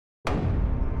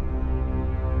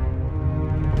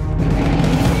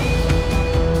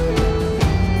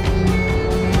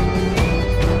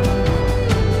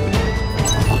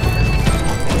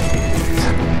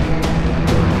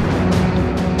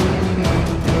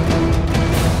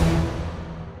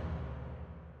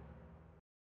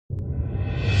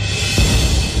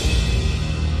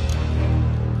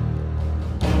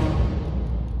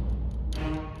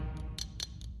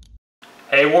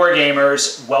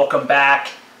Wargamers, welcome back.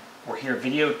 We're here,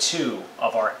 video 2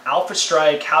 of our Alpha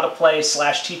Strike, how to play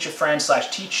 / teach a friend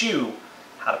 / teach you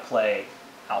how to play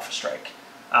Alpha Strike.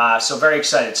 So very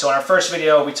excited. So in our first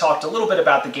video, we talked a little bit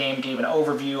about the game, gave an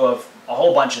overview of a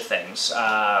whole bunch of things,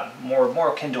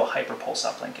 more akin to a hyperpulse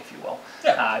uplink, if you will.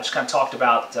 Yeah. Just kind of talked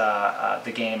about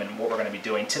the game and what we're going to be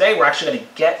doing. Today, we're actually going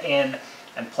to get in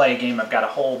and play a game. I've got a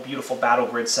whole beautiful battle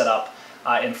grid set up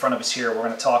in front of us here. We're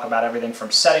going to talk about everything from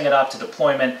setting it up to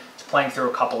deployment to playing through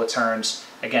a couple of turns.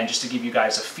 Again, just to give you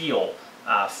guys a feel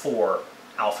for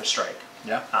Alpha Strike.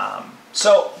 Yeah.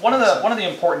 So one of the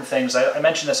important things, I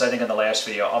mentioned this I think in the last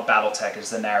video of BattleTech, is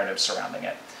the narrative surrounding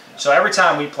it. Yeah. So every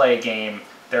time we play a game,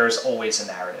 there's always a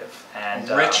narrative and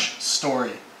a rich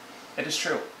story. It is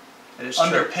true. It is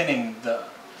underpinning the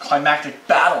climactic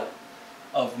battle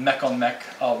of mech-on-mech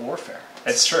warfare.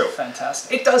 It's true.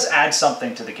 Fantastic. It does add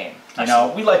something to the game. You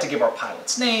know, we like to give our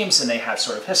pilots names, and they have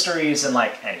sort of histories, and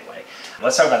anyway.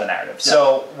 Let's talk about the narrative. Yeah.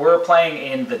 So we're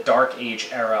playing in the Dark Age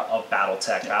era of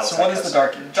BattleTech. Yeah. So what is the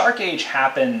Dark Age? Dark Age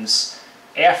happens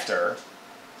after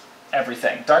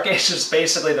everything. Dark Age is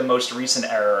basically the most recent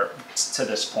era to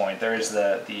this point. There is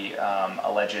the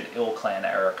alleged Ill Clan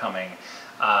era coming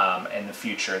in the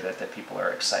future that people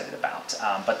are excited about.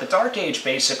 But the Dark Age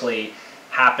basically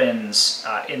happens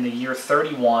in the year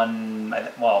 31,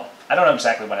 well, I don't know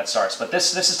exactly when it starts, but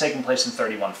this is taking place in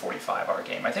 3145, our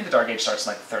game. I think the Dark Age starts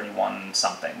in 31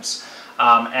 somethings.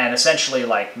 And essentially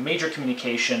major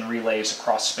communication relays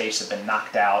across space have been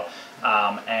knocked out,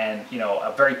 and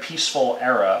a very peaceful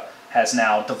era has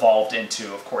now devolved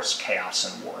into, of course,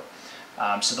 chaos and war.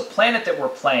 So the planet that we're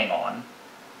playing on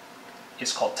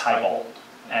is called Tybalt.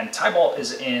 And Tybalt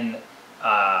is in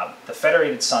the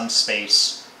Federated Suns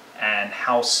space, and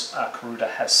House Karuta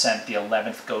has sent the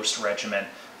 11th Ghost Regiment,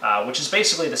 which is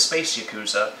basically the space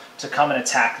Yakuza, to come and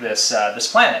attack this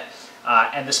planet.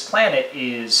 And this planet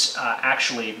is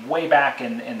actually way back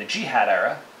in the Jihad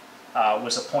era,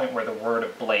 was a point where the Word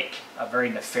of Blake, a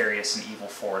very nefarious and evil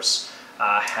force,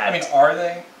 had... I mean, are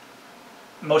they?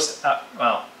 Most,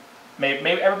 well, maybe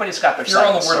everybody's got their side. If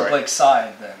you're on the Word of Blake's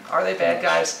side, then... Are they bad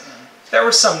guys? There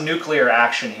was some nuclear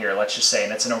action here, let's just say,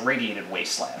 and it's an irradiated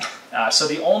wasteland. So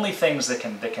the only things that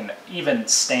can even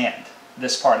stand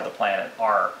this part of the planet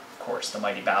are, of course, the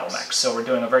mighty battle mechs. So we're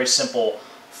doing a very simple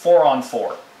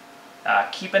 4-on-4,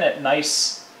 keeping it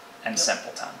nice and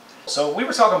simple, Tom. So we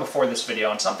were talking before this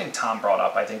video, and something Tom brought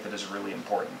up I think that is really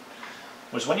important,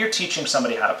 was when you're teaching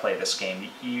somebody how to play this game,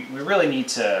 we really need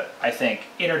to, I think,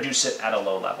 introduce it at a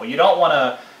low level. You don't want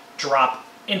to drop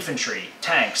infantry,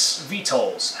 tanks,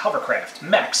 VTOLs, hovercraft,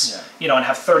 mechs, and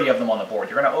have 30 of them on the board.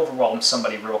 You're going to overwhelm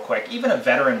somebody real quick. Even a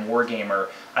veteran wargamer,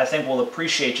 I think, will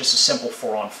appreciate just a simple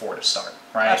 4-on-4 to start,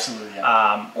 right? Absolutely,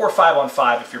 yeah. Or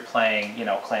 5-on-5 if you're playing,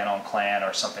 clan on clan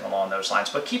or something along those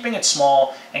lines. But keeping it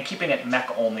small and keeping it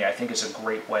mech only, I think, is a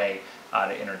great way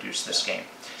to introduce this game.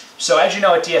 So as you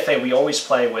know, at DFA, we always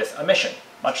play with a mission.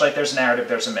 Much like there's a narrative,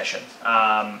 there's a mission.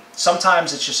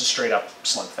 Sometimes it's just a straight-up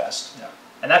slugfest. Yeah.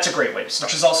 And that's a great way to start.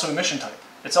 Which is also a mission type.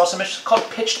 It's also a mission. It's called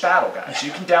Pitched Battle, guys.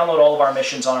 You can download all of our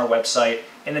missions on our website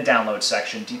in the download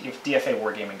section,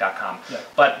 dfawargaming.com. Yeah.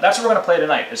 But that's what we're going to play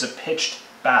tonight, is a Pitched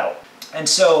Battle. And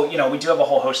so, we do have a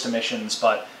whole host of missions,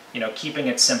 but, keeping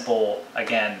it simple,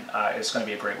 again, is going to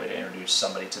be a great way to introduce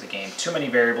somebody to the game. Too many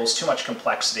variables, too much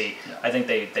complexity. Yeah. I think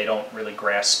they don't really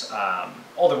grasp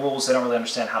all the rules. They don't really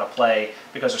understand how to play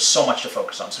because there's so much to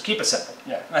focus on. So keep it simple.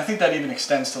 Yeah, and I think that even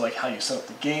extends to how you set up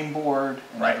the game board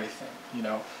and everything.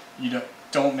 You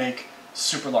don't make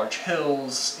super large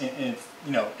hills.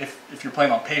 If you're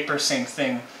playing on paper, same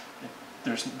thing.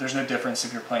 There's no difference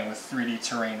if you're playing with 3D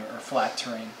terrain or flat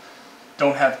terrain.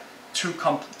 Don't have too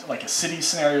a city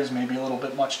scenario is maybe a little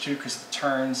bit much too because of the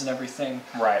turns and everything.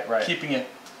 Right. Keeping it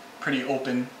pretty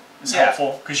open is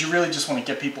helpful because you really just want to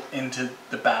get people into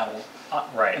the battle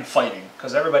and fighting.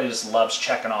 Because everybody just loves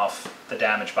checking off the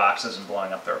damage boxes and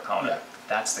blowing up their opponent. Yeah.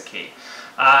 That's the key.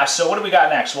 So what do we got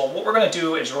next? Well, what we're going to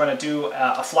do is we're going to do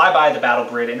a flyby of the battle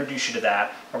grid, introduce you to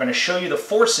that. We're going to show you the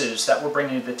forces that we're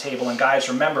bringing to the table. And guys,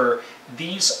 remember,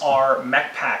 these are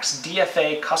mech packs,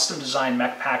 DFA custom designed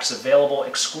mech packs available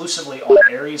exclusively on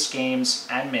Aries Games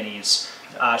and Minis.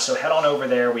 So head on over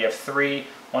there. We have 3,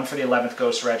 one for the 11th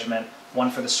Ghost Regiment,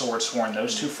 one for the Sword Sworn.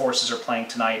 Those 2 forces are playing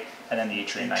tonight, and then the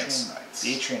Atrian Knights.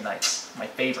 The Atrian Knights, my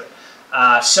favorite.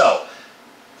 So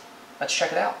let's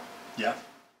check it out. Yeah.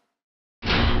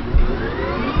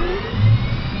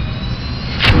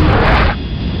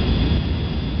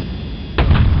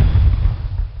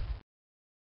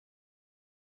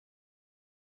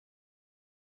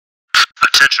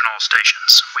 Attention all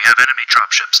stations. We have enemy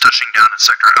dropships touching down in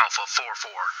Sector Alpha 4-4.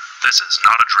 This is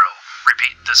not a drill.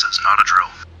 Repeat, this is not a drill.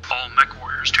 All mech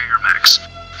warriors to your mechs.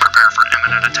 Prepare for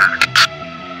imminent attack.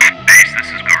 Base,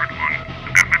 this is Guard 1.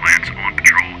 I've got my Lance on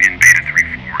patrol in Beta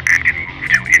 3-4 and can move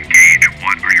to engage.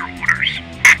 What are your orders?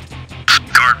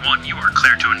 Guard 1, you are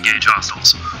clear to engage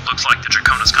hostiles. Looks like the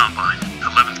Draconis Combine,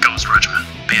 11th Ghost Regiment.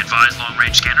 Be advised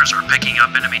long-range scanners are picking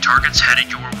up enemy targets headed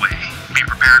your way. Be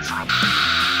prepared for...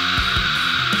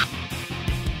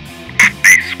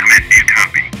 Base, command, do you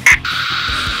copy?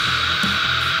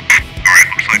 Alright,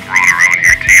 looks like we're on our own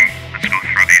here, team. Let's go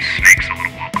throw these snakes a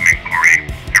little welcoming party.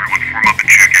 Everyone form up and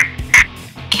check in.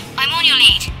 I'm on your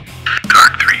lead.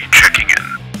 Dark 3, checking in.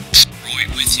 Right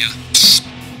with you.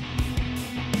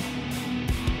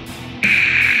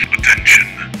 Attention,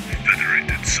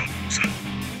 Federated Suns.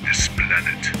 This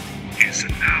planet is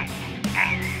now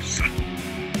ours.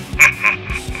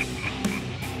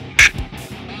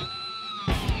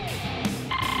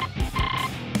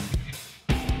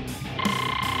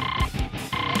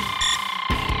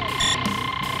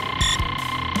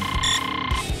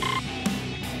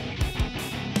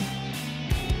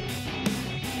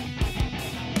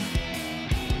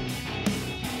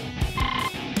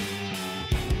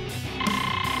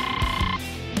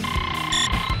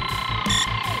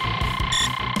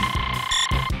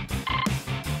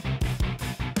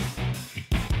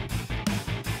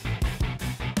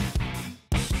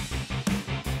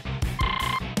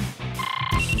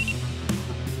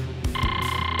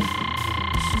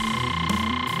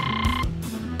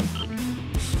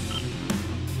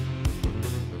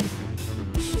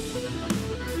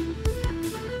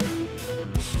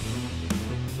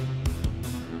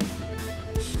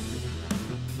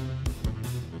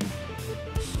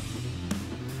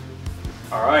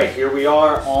 Alright, here we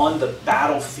are on the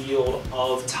battlefield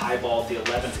of Tybalt, the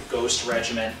 11th Ghost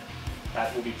Regiment.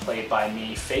 That will be played by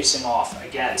me, facing off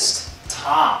against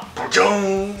Tom,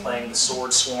 playing the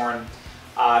Swordsworn.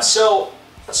 So,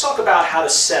 let's talk about how to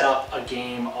set up a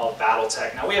game of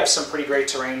BattleTech. Now, we have some pretty great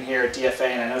terrain here at DFA,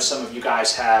 and I know some of you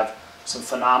guys have some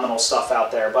phenomenal stuff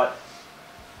out there, but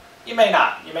you may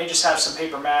not. You may just have some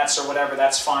paper mats or whatever,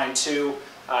 that's fine too.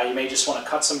 You may just want to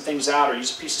cut some things out or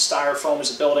use a piece of styrofoam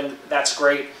as a building, that's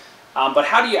great. But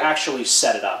how do you actually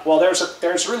set it up? Well,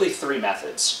 there's really three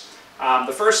methods.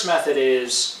 The first method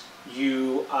is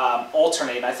you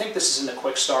alternate, and I think this is in the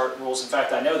quick start rules, in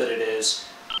fact I know that it is,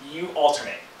 you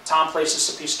alternate. Tom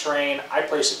places a piece of terrain, I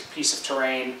place a piece of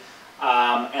terrain,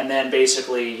 and then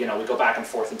basically, you know, we go back and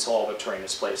forth until all the terrain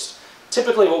is placed.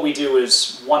 Typically what we do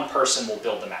is one person will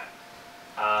build the map.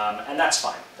 And that's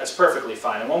fine. That's perfectly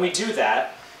fine. And when we do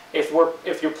that, if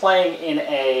you're playing in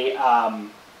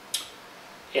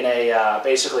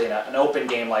basically an open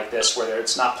game like this, where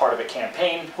it's not part of a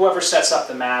campaign, whoever sets up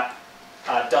the map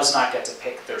does not get to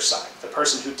pick their side. The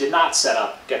person who did not set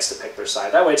up gets to pick their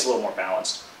side. That way it's a little more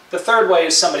balanced. The third way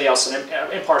is somebody else,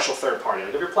 an impartial third party.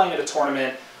 Like if you're playing at a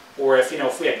tournament, or if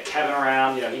we had Kevin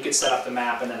around, he could set up the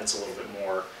map, and then it's a little bit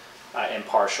more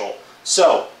impartial.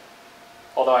 So,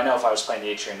 although I know if I was playing the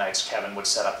Atrian Knights, Kevin would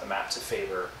set up the map to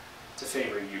favor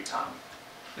you, Tom.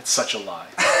 It's such a lie.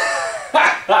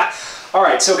 All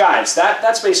right, so guys,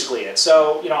 that's basically it.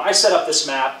 So, I set up this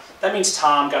map. That means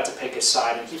Tom got to pick his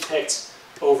side, and he picked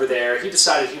over there. He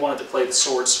decided he wanted to play the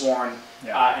Swordsworn,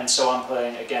 and so I'm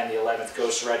playing, again, the 11th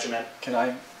Ghost Regiment. Can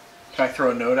I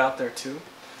throw a note out there, too?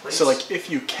 Please. So, like, if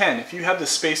you have the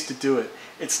space to do it,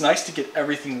 it's nice to get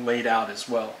everything laid out as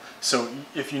well. So,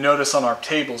 if you notice on our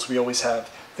tables, we always have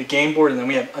the game board, and then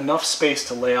we have enough space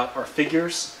to lay out our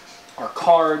figures, our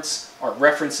cards, our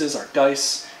references, our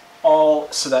dice,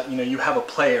 all so that you have a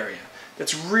play area.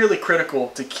 That's really critical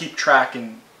to keep track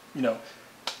and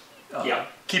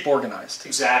keep organized.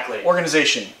 Exactly.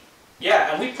 Organization.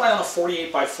 Yeah, and we play on a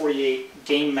 48 by 48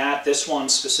 game mat. This one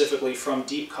specifically from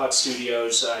Deep Cut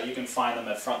Studios. You can find them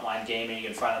at Frontline Gaming. You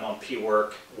can find them on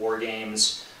P-Work,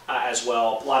 Wargames as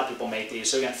well. A lot of people make these.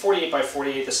 So again, 48 by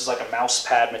 48. This is like a mouse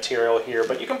pad material here,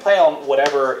 but you can play on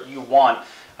whatever you want.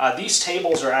 These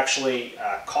tables are actually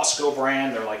Costco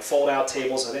brand. They're like fold-out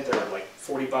tables. I think they're like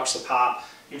 $40 a pop.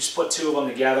 You just put two of them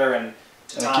together, and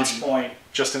to Tom's point,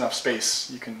 just enough space.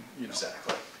 You can,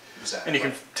 Exactly. And you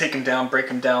can take them down, break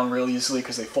them down real easily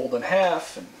because they fold in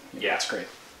half, and it's great.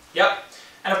 Yep.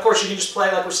 And of course, you can just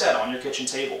play, like we said, on your kitchen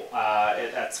table.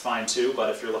 That's fine too.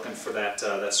 But if you're looking for that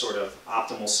that sort of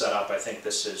optimal setup, I think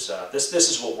this is this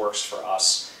is what works for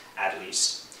us at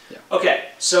least. Yeah. Okay,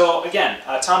 so again,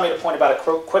 Tom made a point about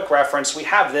a quick reference. We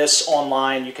have this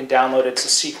online. You can download it. It's a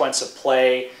sequence of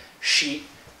play sheet.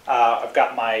 I've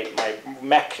got my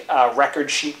mech record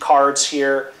sheet cards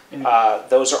here.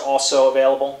 Those are also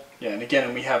available. Yeah, and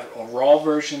again, we have a raw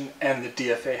version and the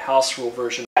DFA house rule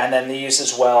version. And then these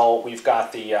as well, we've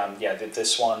got the,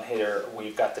 this one here,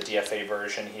 we've got the DFA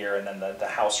version here, and then the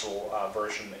house rule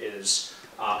version is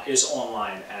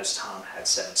online, as Tom had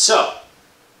said. So,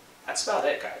 that's about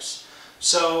it, guys.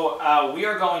 So, we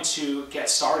are going to get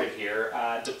started here.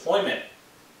 Deployment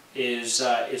is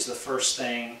the first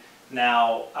thing.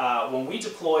 Now, when we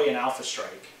deploy an Alpha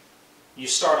Strike, you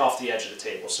start off the edge of the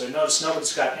table. So notice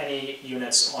nobody's got any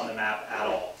units on the map at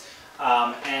all.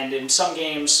 And in some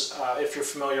games, if you're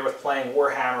familiar with playing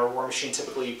Warhammer or War Machine,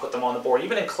 typically you put them on the board.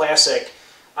 Even in Classic,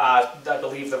 I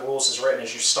believe the rules is written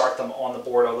as you start them on the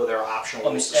board, although there are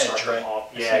optional rules to start them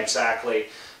off. Yeah, exactly.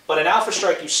 But in Alpha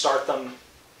Strike, you start them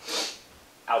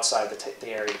outside the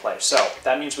area of play. So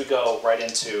that means we go right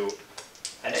into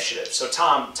initiative. So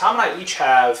Tom and I each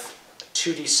have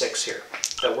 2d6 here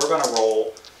that we're going to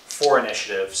roll for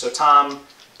initiative. So Tom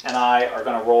and I are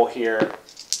going to roll here.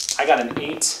 I got an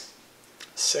 8.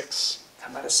 6.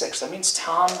 Tom got a 6. That means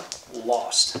Tom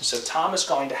lost. So Tom is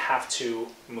going to have to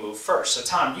move first. So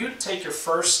Tom, you take your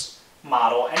first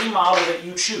model, any model that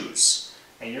you choose,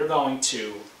 and you're going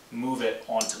to move it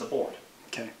onto the board.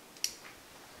 Okay.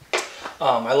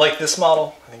 I like this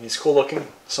model. I think he's cool looking,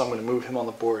 so I'm going to move him on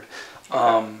the board.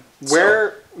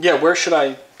 Where should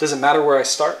I? Does it matter where I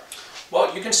start?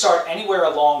 Well, you can start anywhere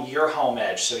along your home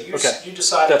edge. So you decided you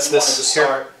wanted to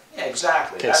start. Yeah,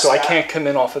 exactly. Okay, so I can't come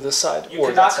in off of this side? You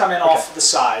could not come in off the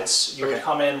sides. You would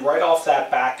come in right off that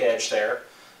back edge there.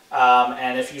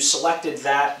 And if you selected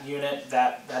that unit,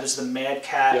 that is the Mad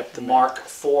Cat Mark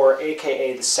IV,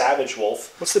 aka the Savage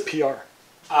Wolf. What's the PR?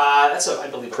 That's I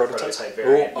believe, a prototype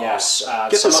variant. Yes.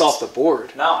 Get this off the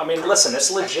board. No, I mean, listen,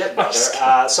 it's legit,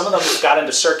 brother. Some of them got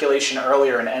into circulation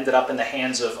earlier and ended up in the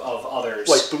hands of others.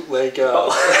 Like bootleg.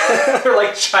 They're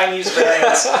like Chinese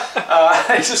variants.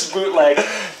 Just bootleg.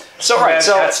 So right,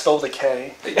 so Cat spelled a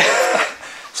K.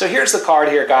 So here's the card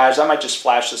here, guys. I might just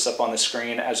flash this up on the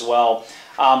screen as well.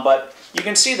 But you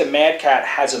can see the Mad Cat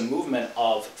has a movement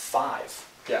of 5.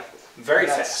 Yeah. Very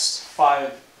fast.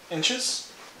 5 inches?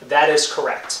 That is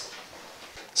correct.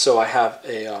 So I have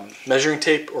a measuring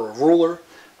tape or a ruler.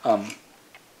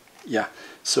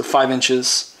 So 5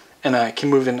 inches. And I can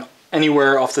move in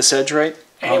anywhere off this edge, right?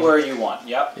 Anywhere you want,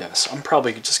 yep. Yeah, so I'm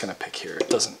probably just going to pick here. It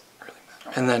doesn't really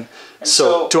matter. And then,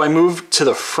 so do I move to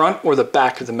the front or the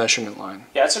back of the measurement line?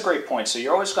 Yeah, that's a great point. So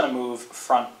you're always going to move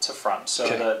front to front. So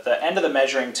the end of the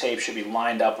measuring tape should be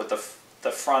lined up with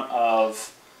the front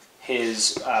of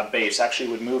his base. Actually,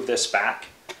 would move this back.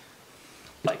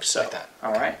 Like so. Like that.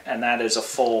 All right, and that is a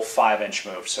full 5-inch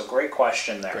move. So great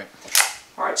question there. Great.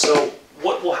 All right, so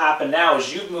what will happen now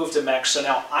is you've moved a mech, so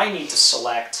now I need to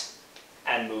select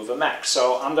and move a mech.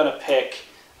 So I'm going to pick,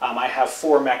 I have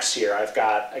 4 mechs here. I've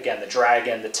got, again, the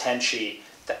Dragon, the Tenchi,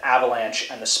 the Avalanche,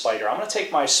 and the Spider. I'm going to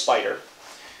take my Spider,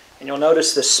 and you'll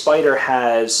notice the Spider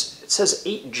has, it says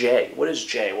 8J. What is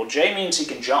J? Well, J means he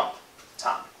can jump,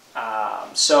 Tom.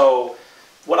 So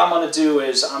what I'm going to do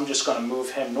is I'm just going to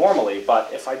move him normally,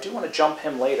 but if I do want to jump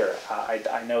him later,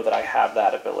 I know that I have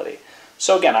that ability.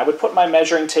 So again, I would put my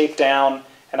measuring tape down,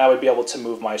 and I would be able to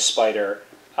move my Spider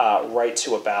right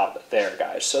to about there,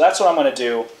 guys. So that's what I'm going to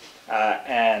do,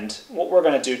 and what we're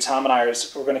going to do, Tom and I,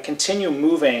 is we're going to continue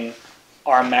moving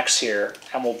our mechs here,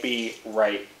 and we'll be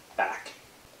right back.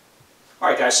 All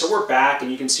right, guys, so we're back,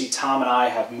 and you can see Tom and I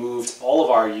have moved all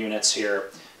of our units here.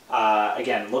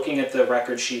 Again, looking at the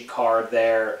record sheet card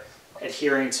there,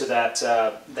 adhering to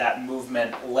that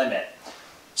movement limit.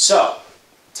 So,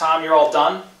 Tom, you're all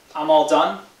done? I'm all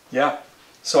done? Yeah.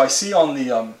 So I see on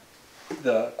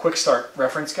the Quick Start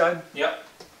reference guide. Yep.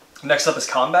 Next up is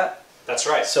combat. That's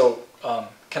right. So,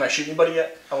 can I shoot anybody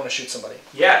yet? I want to shoot somebody.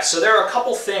 Yeah, so there are a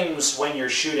couple things when you're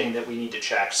shooting that we need to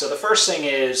check. So the first thing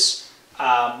is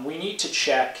we need to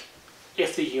check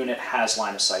if the unit has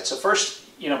line of sight. So first,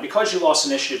 because you lost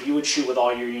initiative, you would shoot with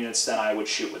all your units, then I would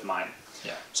shoot with mine.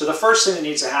 Yeah. So the first thing that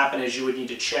needs to happen is you would need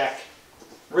to check,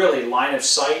 really, line of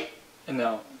sight, and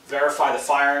verify the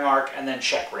firing arc, and then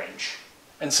check range.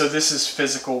 And so this is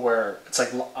physical, where it's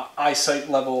like eyesight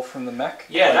level from the mech?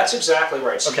 Yeah, that's exactly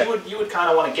right. So you would kind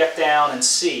of want to get down and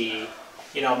see,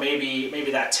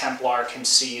 maybe that Templar can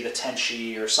see the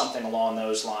Tenchi or something along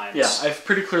those lines. Yeah, I have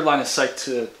pretty clear line of sight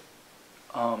to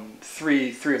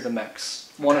three of the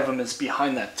mechs. One of them is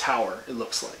behind that tower, it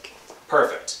looks like.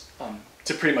 Perfect.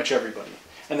 To pretty much everybody.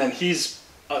 And then he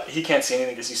can't see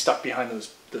anything because he's stuck behind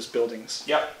those buildings.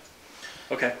 Yep.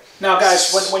 Okay. Now,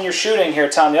 guys, when you're shooting here,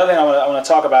 Tom, the other thing I want to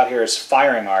talk about here is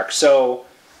firing arc. So,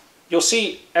 you'll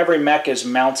see every mech is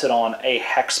mounted on a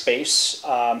hex base.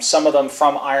 Some of them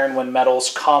from Ironwind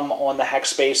Metals come on the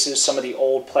hex bases. Some of the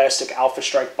old plastic Alpha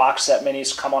Strike box set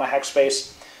minis come on a hex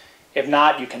base. If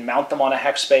not, you can mount them on a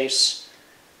hex base.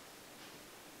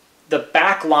 The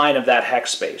back line of that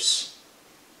hex base,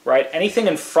 right? Anything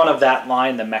in front of that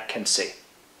line, the mech can see.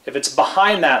 If it's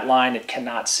behind that line, it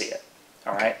cannot see it.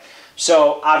 All right.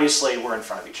 So obviously we're in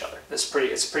front of each other. It's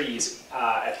pretty easy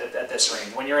at this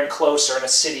range. When you're in close or in a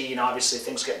city, you know, obviously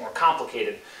things get more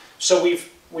complicated. So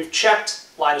we've checked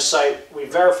line of sight.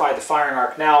 We've verified the firing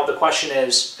arc. Now the question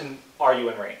is, are you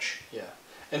in range? Yeah.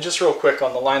 And just real quick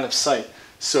on the line of sight.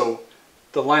 So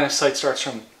the line of sight starts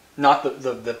from not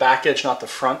the back edge, not the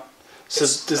front. So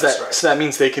Right. So that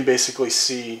means they can basically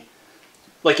see,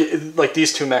 like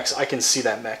these two mechs, I can see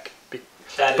that mech.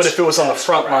 But if it was on the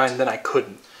front line, then I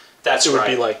couldn't. That's right. It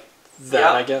would be like that,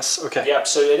 Yep. I guess. Okay. Yep.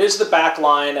 So it is the back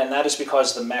line, and that is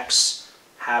because the mechs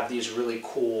have these really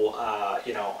cool,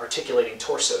 you know, articulating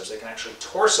torsos. They can actually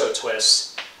torso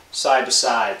twist side to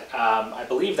side. I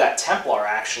believe that Templar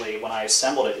actually, when I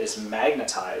assembled it, is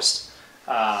magnetized.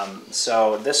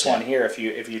 So this one here, if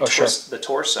you twist the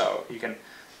torso, you can.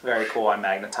 Very cool. I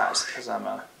magnetized because I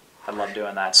love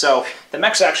doing that. So the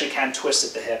mechs actually can twist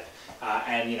at the hip,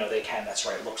 and you know they can. That's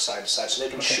right. Look side to side, so they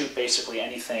can shoot basically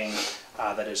anything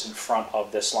that is in front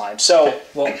of this line. So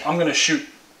well, I'm going to shoot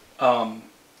the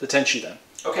Tenchi then.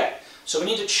 Okay. So we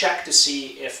need to check to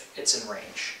see if it's in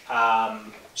range.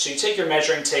 So you take your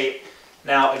measuring tape.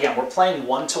 Now again, we're playing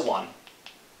 1-to-1.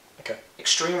 Okay.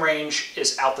 Extreme range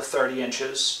is out to 30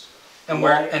 inches.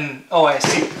 And oh, I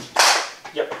see.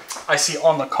 Yep. I see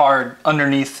on the card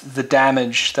underneath the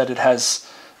damage that it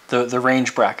has the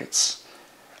range brackets.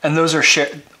 And those are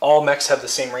shared. All mechs have the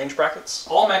same range brackets?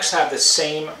 All mechs have the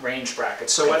same range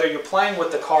brackets. So whether you're playing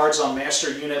with the cards on Master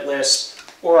Unit List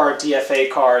or our DFA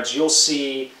cards, you'll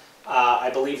see, I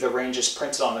believe the range is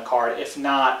printed on the card. If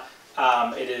not,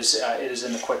 it is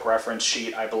in the quick reference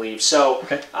sheet, I believe. So,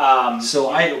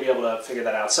 you'll be able to figure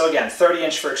that out. So again, 30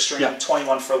 inch for extreme,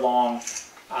 21 for long.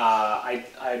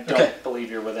 I don't believe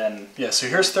you're within. Yeah, so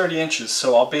here's 30 inches.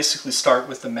 So I'll basically start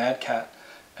with the Mad Cat.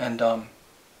 And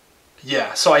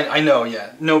yeah, so I know,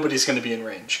 nobody's going to be in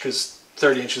range because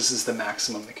 30 inches is the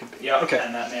maximum it could be. Yeah, okay.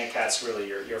 And that Mad Cat's really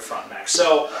your front max.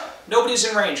 So nobody's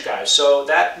in range, guys. So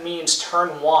that means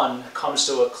turn 1 comes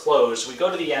to a close. We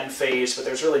go to the end phase, but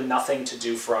there's really nothing to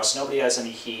do for us. Nobody has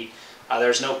any heat.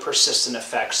 There's no persistent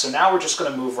effects. So now we're just going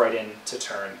to move right into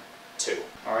turn 2.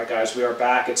 All right, guys, we are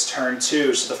back. It's turn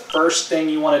 2. So the first thing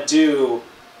you want to do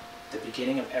at the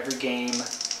beginning of every game,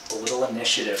 a little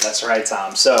initiative. That's right,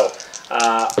 Tom. So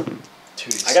I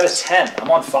got a 10. I'm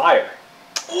on fire.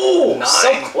 Ooh, 9.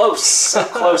 So close. So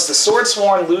close. The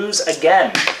Swordsworn lose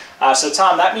again. So,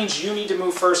 Tom, that means you need to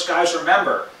move first. Guys,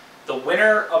 remember, the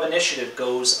winner of initiative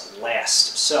goes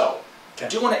last. So I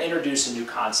do want to introduce a new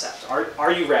concept.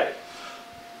 Are you ready?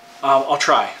 I'll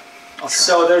try.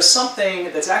 So there's something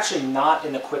that's actually not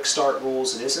in the Quick Start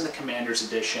rules. It is in the Commander's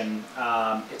Edition.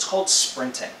 It's called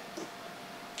sprinting.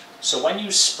 So when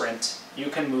you sprint, you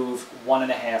can move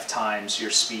 1.5 times your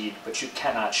speed, but you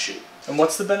cannot shoot. And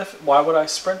what's the benefit? Why would I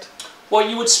sprint? Well,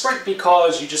 you would sprint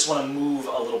because you just want to move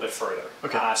a little bit further.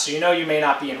 Okay. So you know you may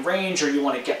not be in range, or you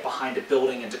want to get behind a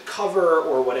building into cover,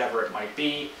 or whatever it might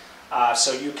be.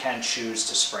 So you can choose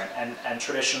to sprint. And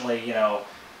traditionally, you know,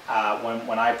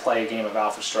 when I play a game of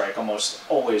Alpha Strike, almost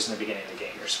always in the beginning of the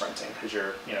game you're sprinting because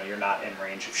you're not in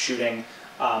range of shooting,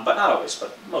 but not always,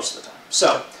 but most of the time.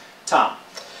 So, Tom,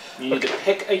 you need to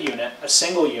pick a unit, a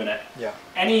single unit,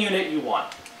 any unit you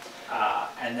want,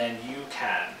 and then you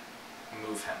can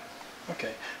move him.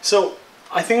 Okay, so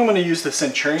I think I'm going to use the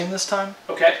Centurion this time.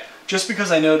 Okay. Just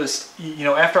because I noticed, you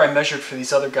know, after I measured for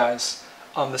these other guys,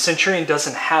 the Centurion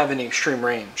doesn't have any extreme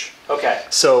range. Okay.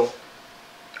 So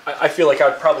I feel like I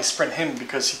would probably sprint him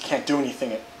because he can't do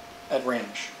anything at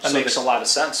range. That makes a lot of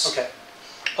sense. Okay.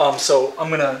 So I'm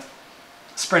going to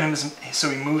sprint him so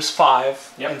he moves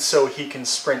 5, and so he can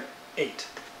sprint 8.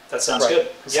 That sounds good.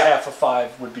 Because half of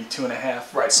 5 would be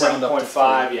 2.5. Right,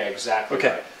 7.5, yeah, exactly. Okay.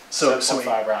 Right. So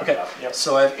 7.5 rounded up. Yep.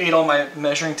 So I have 8 on my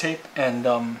measuring tape, and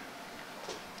I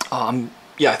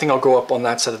think I'll go up on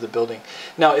that side of the building.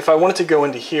 Now, if I wanted to go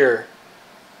into here,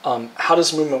 how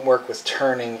does movement work with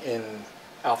turning in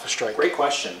Alpha Strike? Great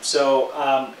question.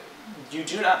 So you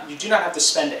do not have to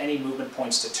spend any movement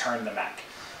points to turn the mech.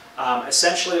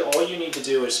 Essentially, all you need to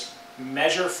do is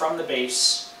measure from the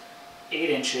base 8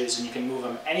 inches, and you can move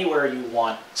them anywhere you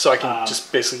want. So I can just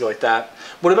basically go like that.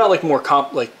 What about like more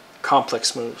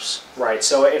complex moves? Right.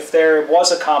 So if there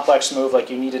was a complex move, like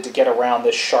you needed to get around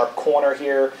this sharp corner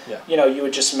here, you know, you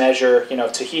would just measure, you know,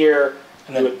 to here,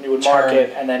 And then you would mark turn. it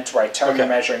and then turn your Okay.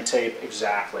 measuring tape.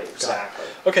 Exactly.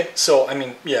 Okay, so I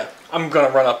mean, yeah, I'm gonna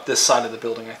run up this side of the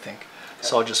building, I think. Okay.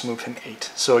 So I'll just move him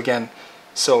 8. So again,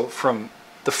 so from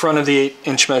the front of the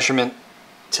 8-inch measurement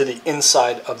to the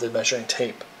inside of the measuring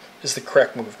tape is the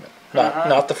correct movement.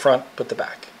 Not the front, but the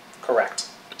back. Correct.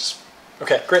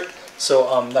 Okay, great.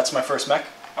 So that's my first mech.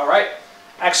 All right,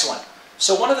 excellent.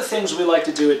 So one of the things we like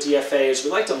to do at DFA is we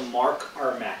like to mark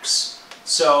our mechs.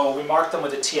 So we mark them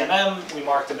with a TMM, we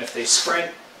mark them if they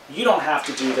sprint. You don't have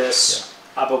to do this,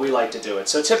 but we like to do it.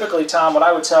 So typically, Tom, what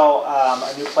I would tell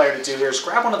a new player to do here is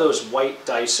grab one of those white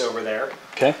dice over there.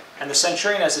 Okay. And the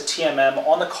Centurion has a TMM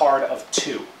on the card of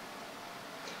 2.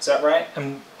 Is that right?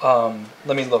 And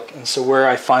let me look. And so where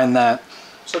I find that.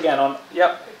 So again,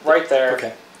 right there.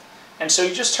 Okay. And so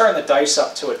you just turn the dice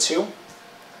up to a 2,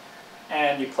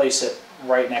 and you place it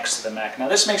right next to the mech. Now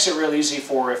this makes it real easy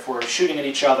for if we're shooting at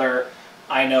each other,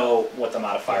 I know what the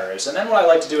modifier is. And then what I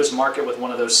like to do is mark it with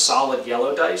one of those solid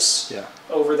yellow dice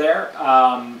over there,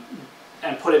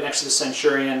 and put it next to the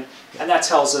Centurion, and that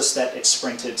tells us that it's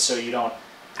sprinted, so you don't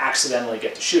accidentally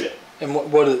get to shoot it. And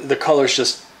what are the colors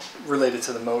just related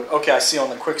to the mode? Okay, I see on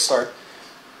the quick start,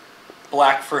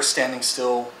 black for standing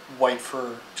still, white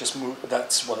for just move.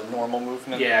 That's what, a normal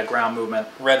movement? Yeah, ground movement.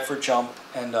 Red for jump,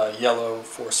 and yellow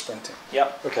for sprinting.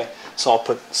 Yep. Okay, so I'll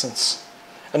put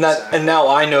and now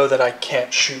I know that I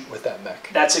can't shoot with that mech.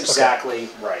 That's exactly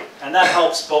right. And that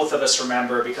helps both of us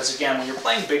remember, because again, when you're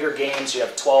playing bigger games, you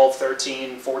have 12,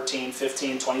 13, 14,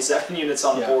 15, 27 units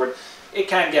on the board. It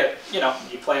can get,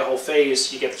 you play a whole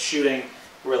phase, you get the shooting, it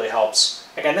really helps.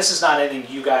 Again, this is not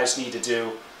anything you guys need to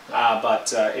do,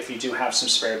 but if you do have some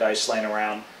spare dice laying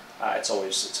around, it's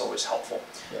always helpful.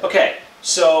 Yeah. Okay,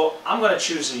 so I'm going to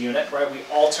choose a unit, right? We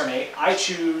alternate. I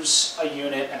choose a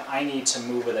unit and I need to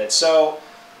move with it. So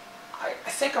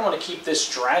I think I'm going to keep this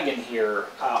dragon here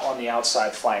on the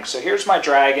outside flank. So here's my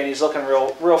dragon. He's looking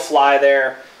real fly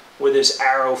there with his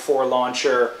Arrow 4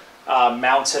 launcher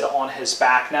mounted on his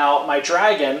back. Now my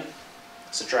dragon,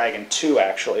 it's a Dragon 2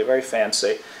 actually, very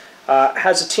fancy,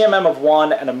 has a TMM of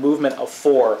 1 and a movement of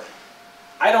 4.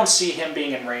 I don't see him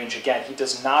being in range. Again, he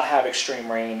does not have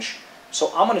extreme range.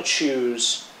 So I'm going to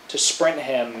choose to sprint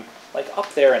him like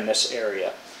up there in this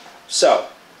area. So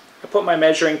I put my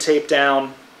measuring tape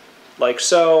down like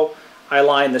so. I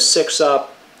line the 6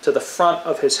 up to the front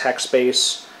of his hex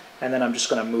base, and then I'm just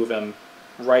going to move him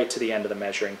right to the end of the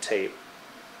measuring tape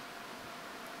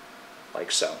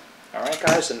like so. All right,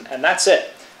 guys, and that's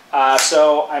it.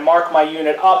 So I mark my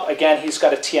unit up. Again, he's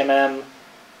got a TMM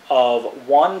of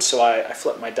 1, so I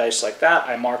flip my dice like that.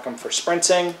 I mark him for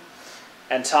sprinting,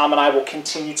 and Tom and I will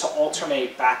continue to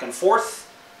alternate back and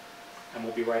forth, and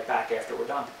we'll be right back after we're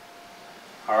done.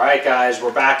 All right, guys,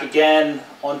 we're back again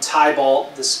on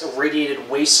Tybalt, this irradiated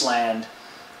wasteland,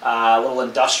 little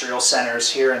industrial centers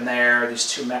here and there, these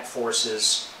 2 mech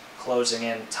forces closing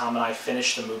in. Tom and I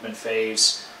finished the movement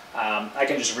phase. I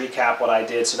can just recap what I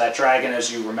did. So that dragon,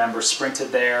 as you remember,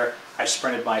 sprinted there. I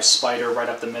sprinted my spider right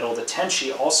up the middle. The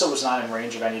Tenchi also was not in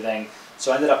range of anything,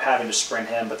 so I ended up having to sprint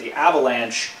him. But the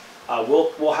Avalanche,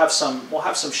 we'll have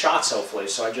some shots hopefully.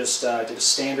 So I just did a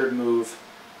standard move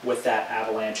with that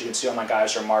Avalanche. You can see all my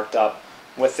guys are marked up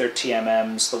with their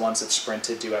TMMs. The ones that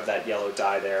sprinted do have that yellow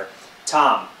die there.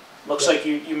 Tom, looks like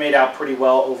you made out pretty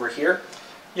well over here.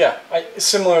 Yeah,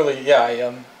 similarly,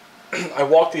 I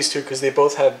walked these 2 because they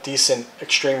both have decent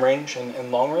extreme range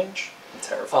and long range.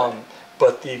 Terrifying.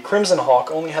 But the Crimson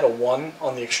Hawk only had a 1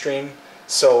 on the extreme,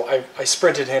 so I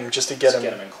sprinted him just to get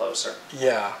him in closer.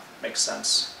 Yeah. Makes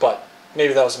sense. But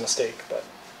maybe that was a mistake. But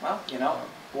well,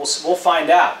 we'll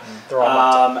find out.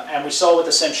 And we saw what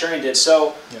the Centurion did.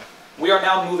 So we are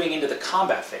now moving into the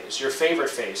combat phase. Your favorite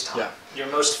phase, Tom. Yeah. Your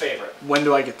most favorite. When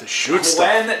do I get to shoot stuff?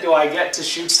 When do I get to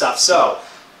shoot stuff? So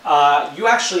you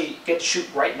actually get to shoot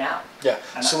right now. Yeah.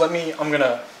 So let me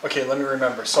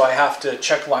remember. So I have to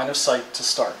check line of sight to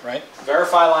start, right?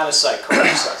 Verify line of sight.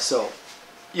 Correct. So,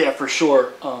 yeah, for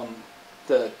sure.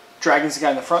 The dragon's the guy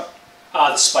in the front.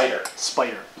 The spider.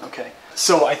 Spider. Okay.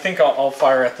 So I think I'll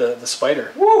fire at the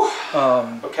spider. Woo.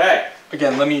 Okay.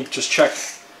 Again, let me just check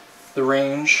the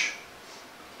range.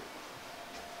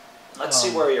 Let's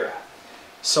see where you're at.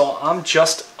 So I'm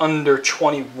just under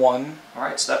 21. All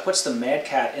right, so that puts the Mad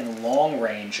Cat in long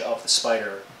range of the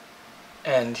spider.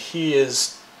 And he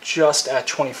is just at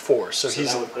 24. So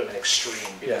he's... that would put him in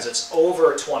extreme because it's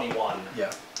over 21,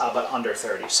 but under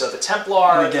 30. So the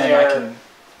Templar and again,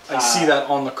 I see that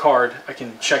on the card. I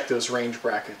can check those range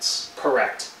brackets.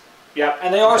 Correct. Yep,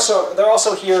 and they're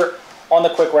also here on the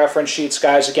quick reference sheets,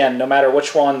 guys. Again, no matter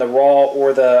which one, the Raw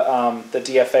or the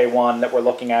DFA one that we're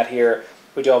looking at here,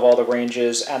 We do have all the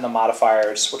ranges and the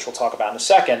modifiers, which we'll talk about in a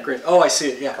second. Great. Oh, I see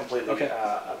it. Yeah. Completely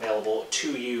available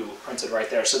to you, printed right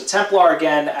there. So the Templar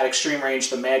again at extreme range,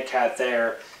 the Mad Cat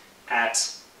there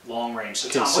at long range. So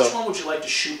Tom, which one would you like to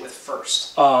shoot with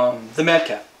first? The Mad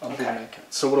Cat. I'll do the Mad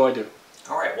Cat. So what do I do?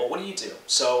 All right. Well, what do you do?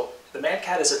 So the Mad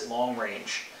Cat is at long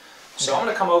range. So I'm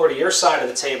going to come over to your side of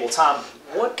the table, Tom.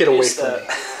 What Get away is from the? me.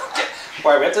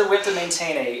 All right, we have to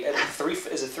maintain a 3.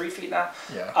 Is it 3 feet now?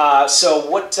 Yeah. So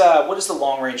what is the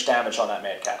long range damage on that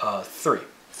Mad Cat? 3.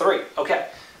 3. Okay.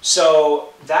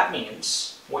 So that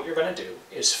means what you're going to do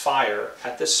is fire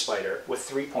at this spider with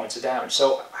 3 points of damage.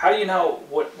 So how do you know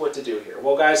what to do here?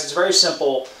 Well, guys, it's very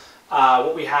simple.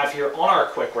 What we have here on our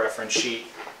quick reference sheet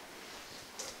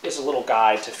is a little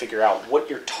guide to figure out what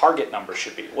your target number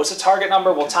should be. What's a target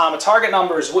number? Well, Tom, a target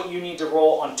number is what you need to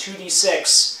roll on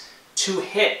 2d6 to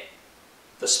hit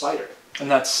the spider. And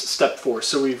that's step 4.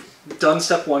 So we've done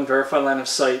step 1, verify line of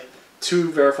sight,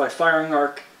 2, verify firing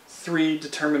arc, 3,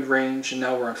 determined range, and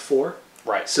now we're on 4.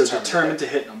 Right. So determined to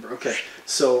hit number. Okay.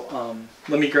 So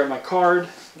let me grab my card,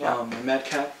 my Mad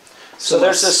Cat. So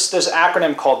there's this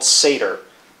acronym called SATR,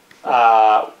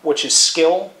 which is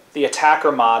skill, the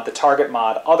attacker mod, the target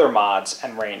mod, other mods,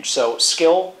 and range. So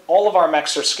skill, all of our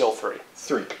mechs are skill 3.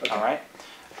 3. Okay. All right.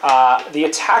 The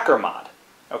attacker mod.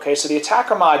 Okay, so the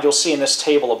attacker mod you'll see in this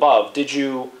table above. Did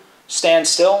you stand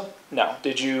still? No.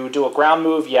 Did you do a ground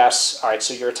move? Yes. All right,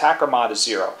 so your attacker mod is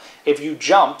 0. If you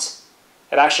jumped,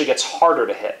 it actually gets harder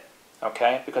to hit.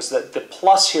 Okay, because the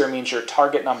plus here means your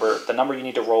target number, the number you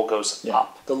need to roll, goes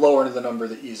up. The lower the number,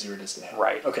 the easier it is to hit.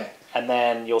 Right. Okay. And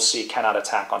then you'll see cannot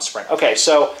attack on sprint. Okay,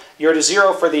 so you're at a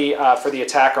 0 for the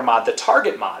attacker mod. The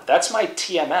target mod, that's my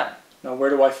TMM. Now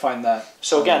where do I find that?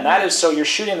 So again, that is, so you're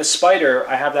shooting the spider.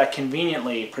 I have that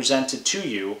conveniently presented to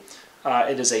you.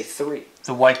 It is a 3.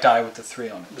 The white die with the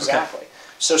 3 on it. Exactly. Okay.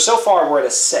 So far we're at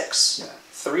a 6. Yeah.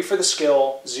 3 for the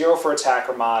skill, 0 for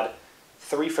attacker mod,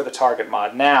 3 for the target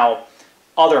mod. Now,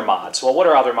 other mods. Well, what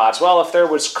are other mods? Well, if there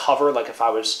was cover, like if I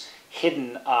was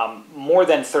hidden, more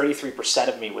than 33%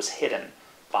 of me was hidden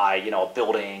by, a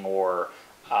building or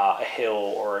a hill,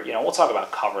 or, we'll talk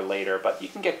about cover later, but you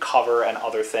can get cover and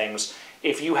other things.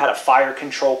 If you had a fire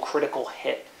control critical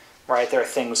hit, right, there are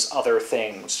other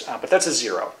things, but that's a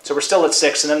 0. So we're still at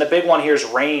 6, and then the big one here is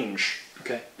range.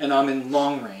 Okay, and I'm in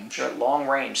long range. You're at long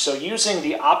range. So using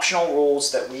the optional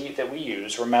rules that we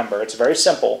use, remember, it's very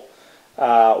simple.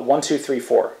 1, 2, 3,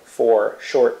 4 for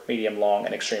short, medium, long,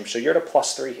 and extreme. So you're at a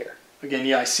 +3 here. Again,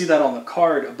 yeah, I see that on the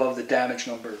card above the damage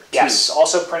number 2. Yes,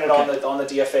 also printed on the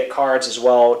DFA cards as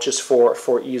well, just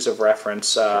for ease of reference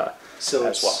so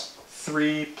as well.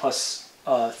 3 plus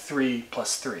 3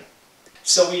 plus 3.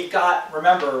 So we've got,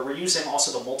 remember, we're using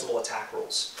also the multiple attack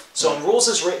rules. So in rules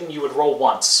as written, you would roll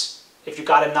once. If you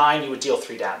got a 9, you would deal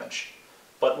 3 damage.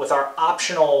 But with our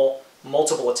optional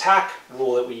multiple attack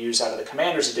rule that we use out of the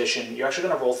Commander's Edition, you're actually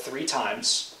going to roll 3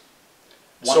 times.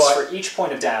 Once for each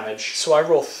point of damage. So I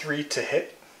roll 3 to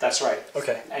hit? That's right.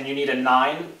 Okay. And you need a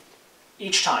 9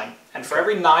 each time. And for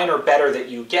every 9 or better that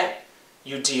you get,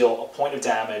 you deal a point of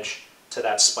damage to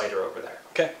that spider over there.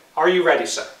 Okay. Are you ready,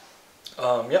 sir?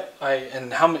 Yep.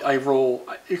 And how many I roll?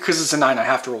 Because it's a 9, I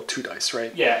have to roll 2 dice,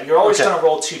 right? Yeah. You're always going to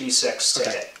roll 2d6 to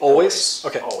hit. Always?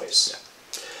 Okay. Always.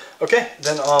 Yeah. Okay.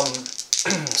 Then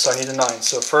so I need a 9.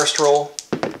 So first roll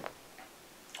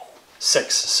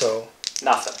 6. So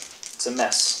nothing. It's a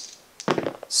miss.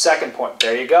 Second point.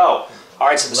 There you go. All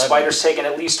right. So the spider's taken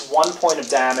at least 1 point of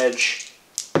damage.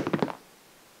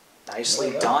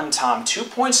 Nicely done, Tom. 2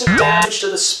 points of damage to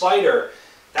the spider.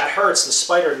 That hurts. The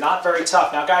spider, not very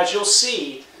tough. Now, guys, you'll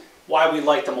see why we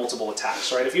like the multiple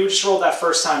attacks, right? If you just rolled that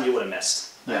first time, you would have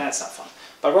missed. Yeah. That's not fun.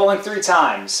 But rolling 3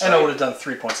 times... And I would have done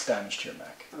 3 points of damage to your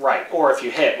mech. Right. Or if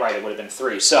you hit, right, it would have been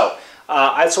 3. So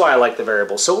that's why I like the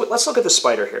variables. So let's look at the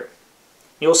spider here.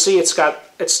 You'll see it's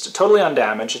totally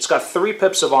undamaged. It's got 3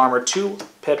 pips of armor, 2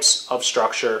 pips of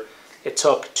structure. It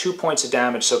took 2 points of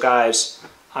damage. So, guys,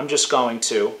 I'm just going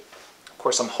to... Of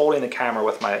course, I'm holding the camera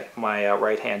with my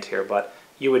right hand here, but...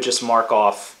 You would just mark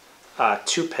off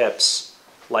 2 pips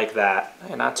like that.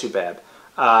 Not too bad.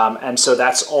 And so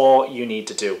that's all you need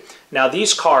to do. Now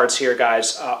these cards here,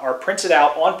 guys, are printed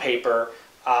out on paper.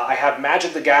 I have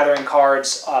Magic the Gathering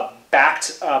cards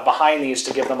backed behind these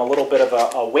to give them a little bit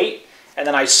of a weight, and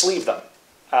then I sleeve them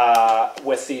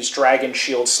with these Dragon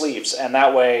Shield sleeves. And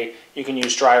that way you can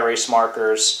use dry erase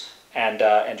markers and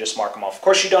just mark them off. Of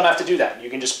course, you don't have to do that.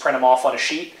 You can just print them off on a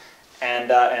sheet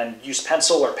and use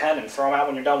pencil or pen and throw them out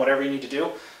when you're done, whatever you need to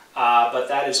do. But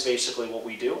that is basically what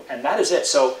we do, and that is it.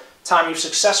 So, Tom, you've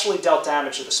successfully dealt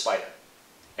damage to the spider.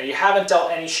 And you haven't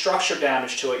dealt any structure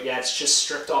damage to it yet. It's just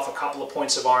stripped off a couple of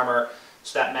points of armor.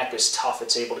 So that mech is tough.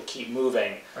 It's able to keep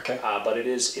moving. Okay. But it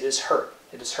is hurt.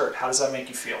 It is hurt. How does that make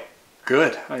you feel?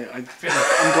 Good. I'm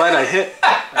glad I hit.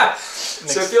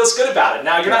 So it feels good about it.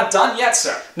 Now, you're not done yet,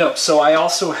 sir. No, so I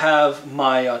also have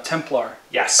my Templar.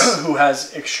 Yes. Who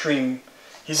has extreme...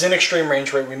 He's in extreme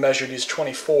range, right? We measured, he's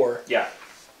 24. Yeah.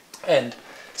 And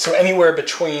so anywhere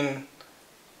between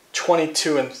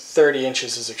 22 and 30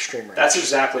 inches is extreme range. That's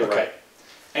exactly right.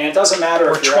 And it doesn't matter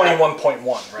or if you're 21.1,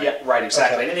 right? Yeah, right,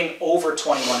 exactly. Okay. Anything over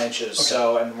 21 inches. Okay.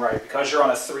 So, and right, because you're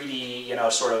on a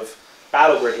 3D, sort of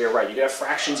battle grid here, right, you get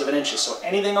fractions of an inch. So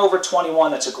anything over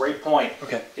 21, that's a great point.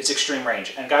 Okay. It's extreme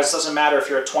range. And guys, it doesn't matter if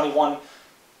you're at 21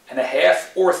 and a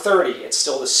half or 30, it's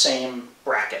still the same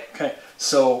bracket. Okay,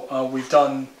 so we've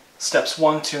done steps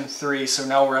 1, 2, and 3. So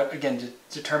now we're at, again, to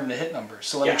determine the hit number.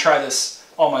 So let me try this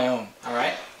on my own. All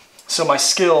right. So my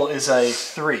skill is a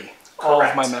 3. All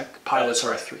Correct. of my mech pilots are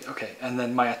a right. 3. Okay, and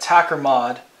then my attacker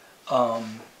mod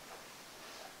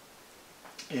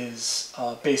is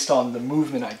based on the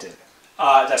movement I did.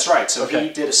 That's right. So Okay.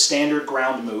 he did a standard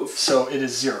ground move. So it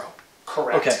is 0.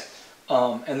 Correct. Okay,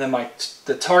 and then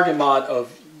the target mod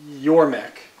of your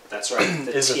mech. That's right.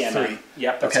 The is a TMM. 3.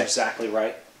 Yep, that's Okay. exactly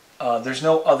right. There's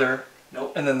no other.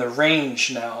 Nope. And then the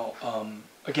range now.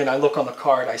 Again, I look on the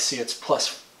card. I see it's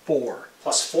 +4.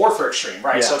 +4 for extreme,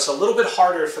 right? Yeah. So it's a little bit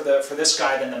harder for this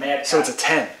guy than the Mad Cat. So it's a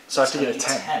 10. So I have to get a It's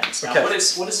 10. 10. Now, Okay. what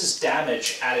is his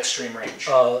damage at extreme range?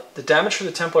 The damage for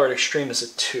the Templar at extreme is a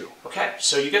 2. Okay,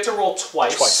 so you get to roll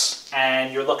twice. Twice.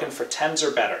 And you're looking for 10s or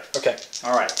better. Okay.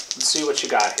 All right, let's see what you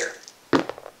got here.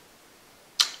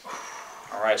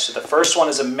 All right, so the first one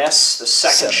is a miss. The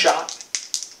second 7. shot.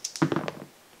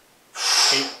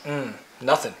 8.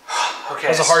 Nothing. Okay,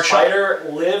 That was a hard shot. Spider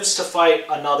lives to fight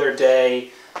another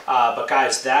day. But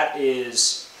guys, that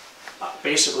is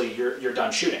basically you're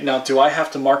done shooting. Now, do I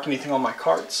have to mark anything on my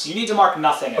cards? You need to mark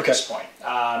nothing at Okay. this point.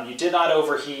 You did not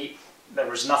overheat. There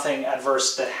was nothing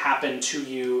adverse that happened to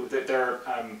you. There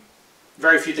are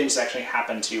very few things that actually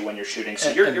happen to you when you're shooting. So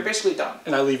you're basically done.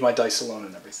 And I leave my dice alone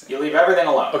and everything. You leave everything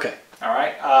alone. Okay. All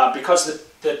right. Because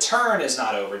the turn is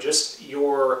not over. Just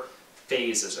your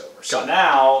phase is over. So Got it.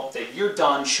 now that you're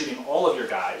done shooting all of your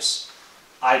guys,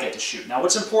 I get to shoot. Now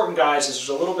what's important, guys, is there's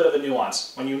a little bit of a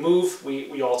nuance. When you move,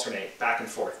 we alternate back and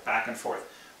forth, back and forth.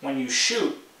 When you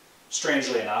shoot,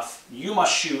 strangely enough, you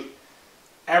must shoot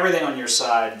everything on your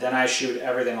side, then I shoot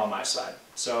everything on my side.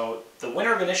 So the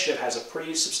winner of initiative has a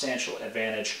pretty substantial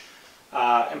advantage.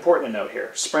 Important to note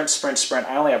here, sprint, sprint, sprint.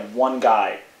 I only have one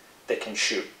guy that can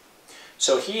shoot.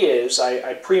 So he is,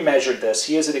 I pre-measured this,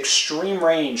 he is at extreme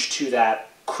range to that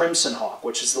Crimson Hawk,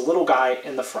 which is the little guy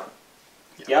in the front.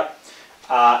 Yep.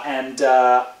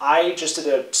 I just did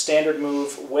a standard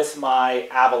move with my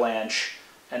Avalanche.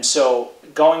 And so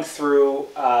going through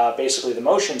basically the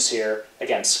motions here,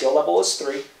 again, skill level is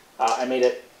 3. I made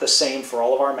it the same for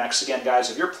all of our mechs. Again,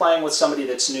 guys, if you're playing with somebody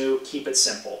that's new, keep it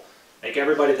simple. Make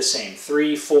everybody the same.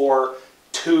 3, 4,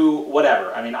 2,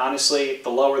 whatever. I mean, honestly, the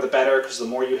lower the better, because the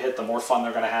more you hit, the more fun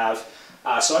they're going to have.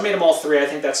 So I made them all 3. I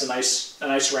think that's a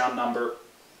nice round number.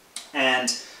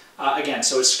 And again,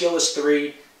 so his skill is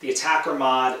 3. The attacker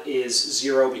mod is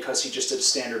 0 because he just did a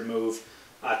standard move.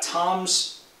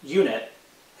 Tom's unit,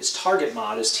 his target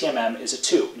mod, his TMM, is a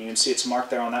 2. And you can see it's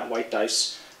marked there on that white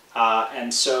dice.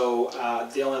 And so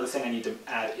the only other thing I need to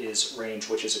add is range,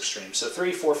 which is extreme. So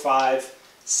 3, 4, 5,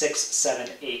 6, 7,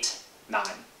 8, 9.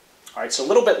 All right, so a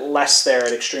little bit less there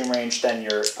at extreme range than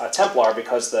your Templar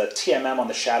because the TMM on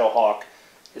the Shadow Hawk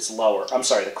is lower. I'm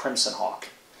sorry, the Crimson Hawk.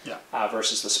 Yeah.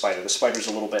 Versus the Spider. The Spider's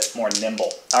a little bit more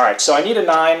nimble. All right, so I need a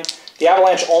 9. The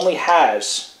Avalanche only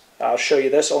has, I'll show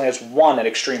you this, only has 1 at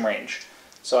extreme range.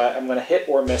 So I'm going to hit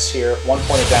or miss here. 1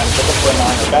 point of damage, looking for a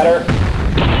 9 or better.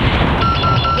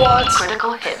 What?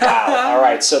 Critical hit. Wow. All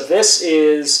right, so this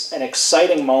is an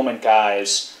exciting moment,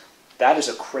 guys. That is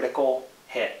a critical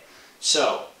hit.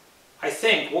 So I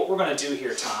think what we're going to do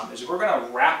here, Tom, is we're going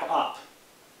to wrap up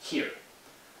here.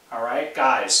 All right,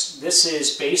 guys, this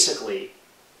is basically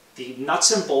the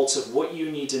nuts and bolts of what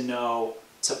you need to know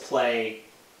to play,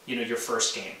 your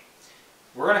first game.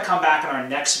 We're going to come back in our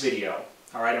next video,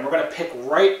 all right, and we're going to pick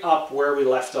right up where we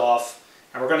left off,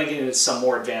 and we're going to get into some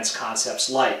more advanced concepts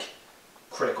like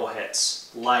critical hits,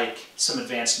 like some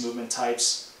advanced movement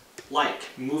types, like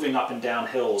moving up and down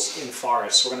hills in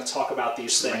forests. We're going to talk about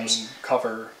these things. Rain,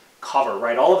 cover,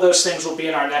 right? All of those things will be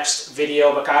in our next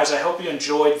video, but guys, I hope you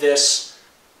enjoyed this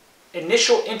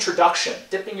initial introduction,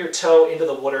 dipping your toe into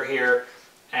the water here,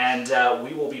 and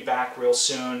we will be back real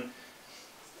soon.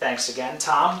 Thanks again,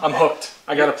 Tom. I'm hooked.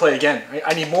 I gotta play again.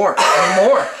 I need more. I need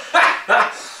more.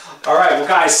 All right, well,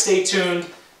 guys, stay tuned.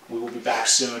 We will be back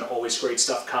soon. Always great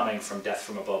stuff coming from Death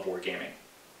from Above Wargaming.